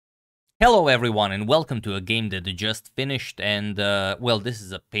Hello everyone and welcome to a game that just finished, and well, this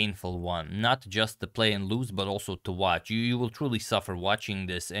is a painful one, not just to play and lose but also to watch. You will truly suffer watching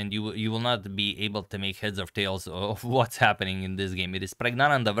this, and you will not be able to make heads or tails of what's happening in this game. It is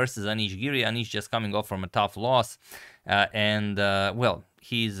Praggnanandhaa versus Anish. Giri. Anish just coming off from a tough loss, well,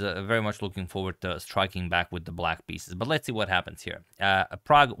 he's very much looking forward to striking back with the black pieces. But let's see what happens here.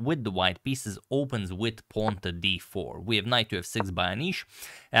 Pragg with the white pieces opens with pawn to d4. We have knight to f6 by Anish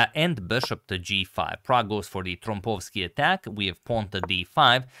and bishop to g5. Pragg goes for the Trompovsky attack. We have pawn to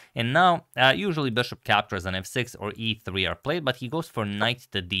d5. And now, usually bishop captures on f6 or e3 are played, but he goes for knight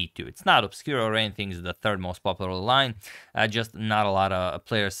to d2. It's not obscure or anything. It's the third most popular line. Just not a lot of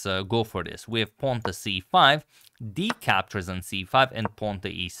players go for this. We have pawn to c5. D captures on c5 and pawn to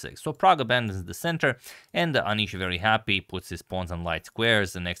e6. So Pragg abandons the center, and Anish very happy, puts his pawns on light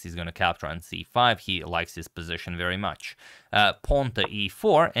squares, and next he's going to capture on c5. He likes his position very much. Pawn to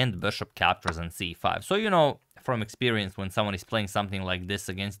e4 and bishop captures on c5. So you know from experience when someone is playing something like this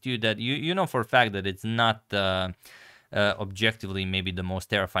against you that you know for a fact that it's not objectively maybe the most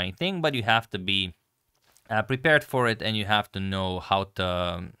terrifying thing, but you have to be prepared for it, and you have to know how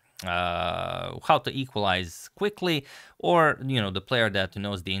to equalize quickly, or you know the player that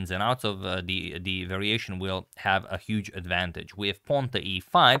knows the ins and outs of the variation will have a huge advantage. We have pawn to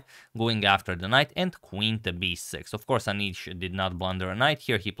e5 going after the knight and queen to b6. Of course, Anish did not blunder a knight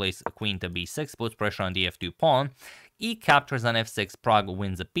here. He plays a queen to b6, puts pressure on the f2 pawn. E captures on f6, Pragg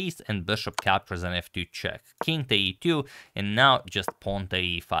wins a piece, and bishop captures on f2 check. King to e2, and now just pawn to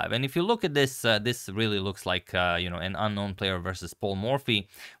e5. And if you look at this, this really looks like you know, an unknown player versus Paul Morphy,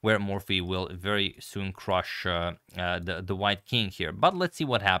 where Morphy will very soon crush the white king here. But let's see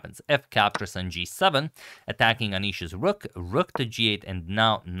what happens. F captures on g7, attacking Anish's rook, rook to g8, and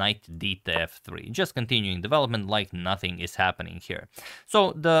now knight d to f3. Just continuing development like nothing is happening here.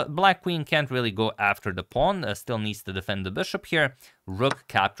 So the black queen can't really go after the pawn, still needs to defend the bishop here. Rook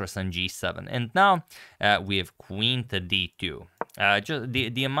captures on g7, and now we have queen to d2. Just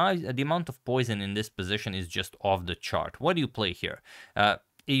the amount of poison in this position is just off the chart. What do you play here?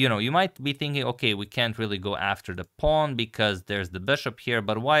 You know, you might be thinking, okay, we can't really go after the pawn because there's the bishop here,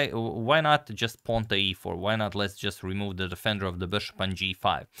 but why not just pawn to e4? Why not let's just remove the defender of the bishop on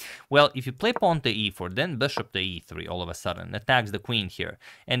g5? Well, if you play pawn to e4, then bishop to e3 all of a sudden attacks the queen here.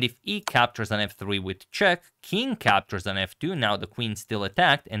 And if e captures on f3 with check, king captures on f2, now the queen's still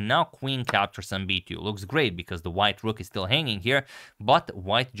attacked, and now queen captures on b2. Looks great because the white rook is still hanging here, but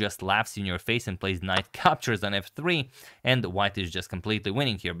white just laughs in your face and plays knight captures on f3, and white is just completely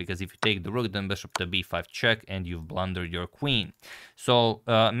winning here, because if you take the rook, then bishop to b5 check, and you've blundered your queen. So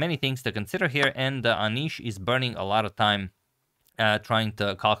many things to consider here, and Anish is burning a lot of time trying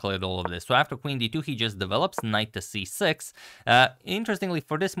to calculate all of this. So after queen d2, he just develops knight to c6. Interestingly,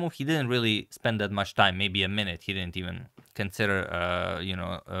 for this move, he didn't really spend that much time, maybe a minute. He didn't even consider, you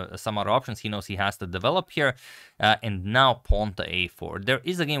know, some other options. He knows he has to develop here. And now pawn to a4. There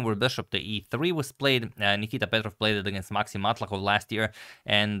is a game where bishop to e3 was played. Nikita Petrov played it against Maxim Matlakov last year,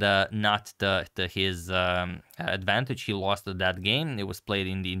 and not to his advantage. He lost that game. It was played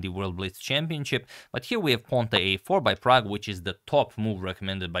in the World Blitz Championship. But here we have pawn to a4 by Pragg, which is the top move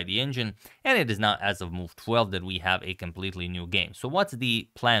recommended by the engine, and it is now as of move 12 that we have a completely new game. So what's the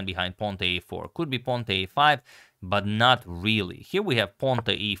plan behind pawn to a4? Could be pawn to a5, but not really. Here we have pawn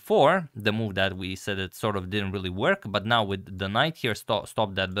to e4, the move that we said it sort of didn't really work, but now with the knight here,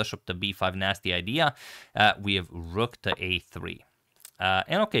 stop that bishop to b5 nasty idea, we have rook to a3.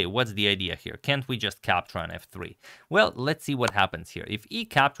 And okay, what's the idea here? Can't we just capture on f3? Well, let's see what happens here. If e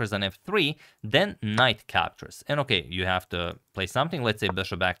captures on f3, then knight captures. And okay, you have to play something. Let's say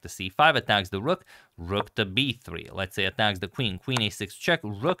bishop back to c5, attacks the rook, rook to b3. Let's say attacks the queen, queen a6 check,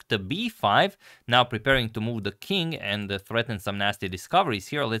 rook to b5. Now preparing to move the king and threaten some nasty discoveries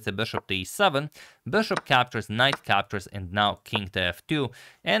here. Let's say bishop to e7, bishop captures, knight captures, and now king to f2.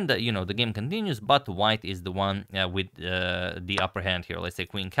 And, you know, the game continues, but white is the one with the upper hand here. Let's say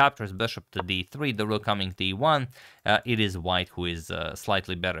queen captures, bishop to d3, the rook coming to e1. It is white who is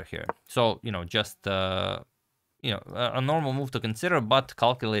slightly better here. So, you know, just you know, a normal move to consider, but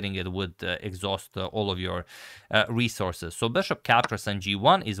calculating it would exhaust all of your resources. So bishop captures on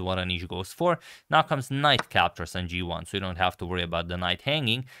g1 is what Anish goes for. Now comes knight captures on g1, so you don't have to worry about the knight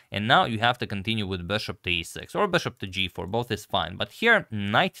hanging. And now you have to continue with bishop to e6 or bishop to g4. Both is fine. But here,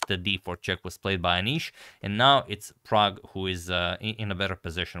 knight to d4 check was played by Anish, and now it's Pragg who is in a better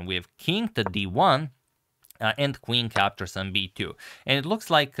position. We have king to d1. and queen captures on b2. And it looks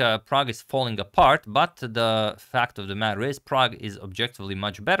like Pragg is falling apart, but the fact of the matter is Pragg is objectively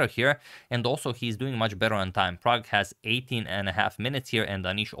much better here, and also he's doing much better on time. Pragg has 18.5 minutes here, and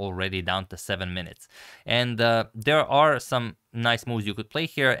Anish already down to 7 minutes. And there are some nice moves you could play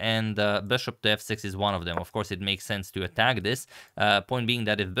here, and bishop to f6 is one of them. Of course, it makes sense to attack this. Point being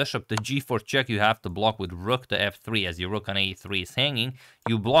that if bishop to g4 check, you have to block with rook to f3, as your rook on a3 is hanging.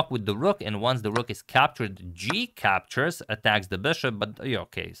 You block with the rook, and once the rook is captured, g captures, attacks the bishop, but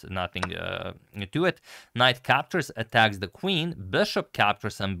okay, so nothing to it. Knight captures, attacks the queen. Bishop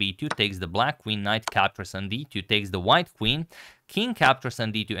captures on b2, takes the black queen. Knight captures on d2, takes the white queen. King captures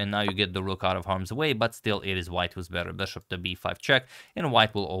on d2, and now you get the rook out of harm's way, but still it is white who's better. Bishop to b5 check, and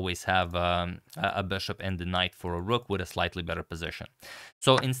white will always have a bishop and the knight for a rook with a slightly better position.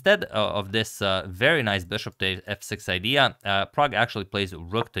 So instead of this very nice bishop to f6 idea, Pragg actually plays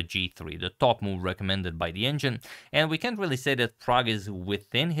rook to g3, the top move recommended by the engine. And we can't really say that Pragg is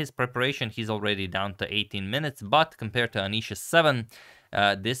within his preparation. He's already down to 18 minutes, but compared to Anish's 7,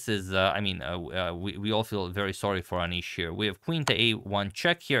 this is, we all feel very sorry for Anish here. We have queen to a1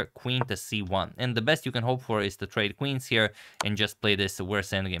 check here, queen to c1. And the best you can hope for is to trade queens here and just play this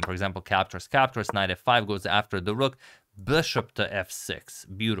worse endgame. For example, captures, knight f5 goes after the rook, bishop to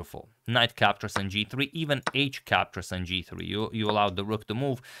f6, beautiful. Knight captures on g3, even h captures on g3. You allow the rook to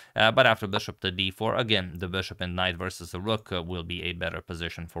move, but after bishop to d4, again, the bishop and knight versus the rook will be a better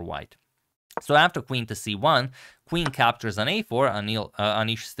position for white. So after queen to c1, queen captures on a4.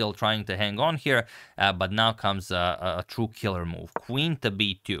 Anish still trying to hang on here, but now comes a true killer move. Queen to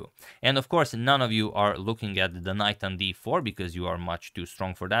b2. And of course, none of you are looking at the knight on d4 because you are much too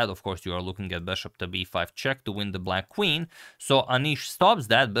strong for that. Of course, you are looking at bishop to b5 check to win the black queen. So Anish stops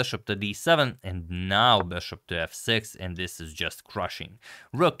that, bishop to d7, and now bishop to f6, and this is just crushing.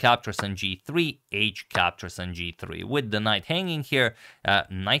 Rook captures on g3, h captures on g3. With the knight hanging here,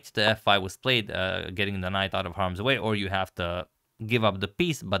 knight to f5 was played, getting the knight out of harm's way, or you have to give up the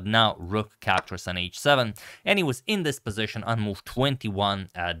piece, but now rook captures on h7, and he was in this position on move 21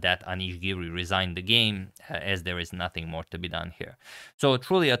 that Anish Giri resigned the game, as there is nothing more to be done here. So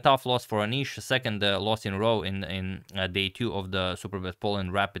truly a tough loss for Anish, second loss in a row in day 2 of the Superbet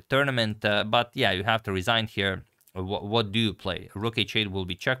Poland Rapid Tournament, but yeah, you have to resign here. What do you play? Rook h8 will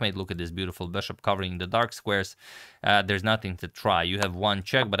be checkmate. Look at this beautiful bishop covering the dark squares. There's nothing to try. You have one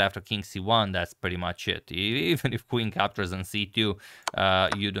check, but after king c1, that's pretty much it. Even if queen captures on c2,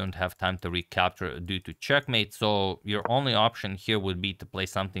 you don't have time to recapture due to checkmate. So your only option here would be to play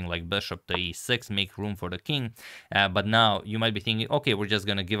something like bishop to e6, make room for the king. But now you might be thinking, okay, we're just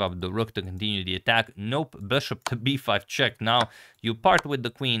going to give up the rook to continue the attack. Nope, bishop to b5 check. Now you part with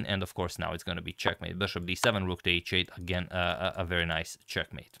the queen, and of course now it's going to be checkmate. Bishop d7, rook to h8, again, a very nice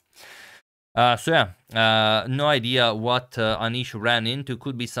checkmate. So yeah, no idea what Anish ran into.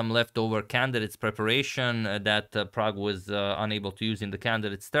 Could be some leftover candidates preparation that Pragg was unable to use in the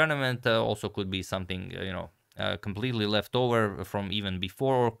candidates tournament. Also could be something, completely left over from even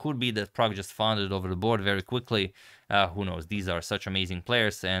before, or could be that Pragg just found it over the board very quickly. Who knows? These are such amazing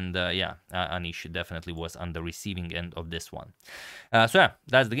players, and yeah, Anish definitely was on the receiving end of this one. So yeah,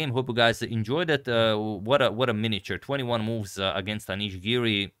 that's the game. Hope you guys enjoyed it. What a miniature! 21 moves against Anish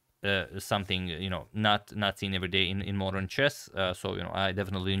Giri. Something not seen every day in modern chess, so I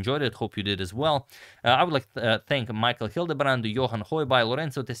definitely enjoyed it. Hope you did as well. I would like to thank Michael Hildebrand, Johan Hoiby,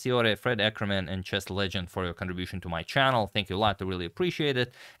 Lorenzo Tessiore, Fred Ackerman, and Chess Legend for your contribution to my channel. Thank you a lot, I really appreciate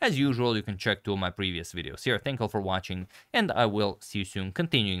it. As usual, you can check 2 of my previous videos here. Thank you all for watching, and I will see you soon,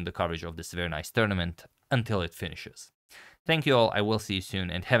 continuing the coverage of this very nice tournament until it finishes. Thank you all, I will see you soon,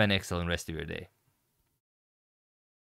 and have an excellent rest of your day.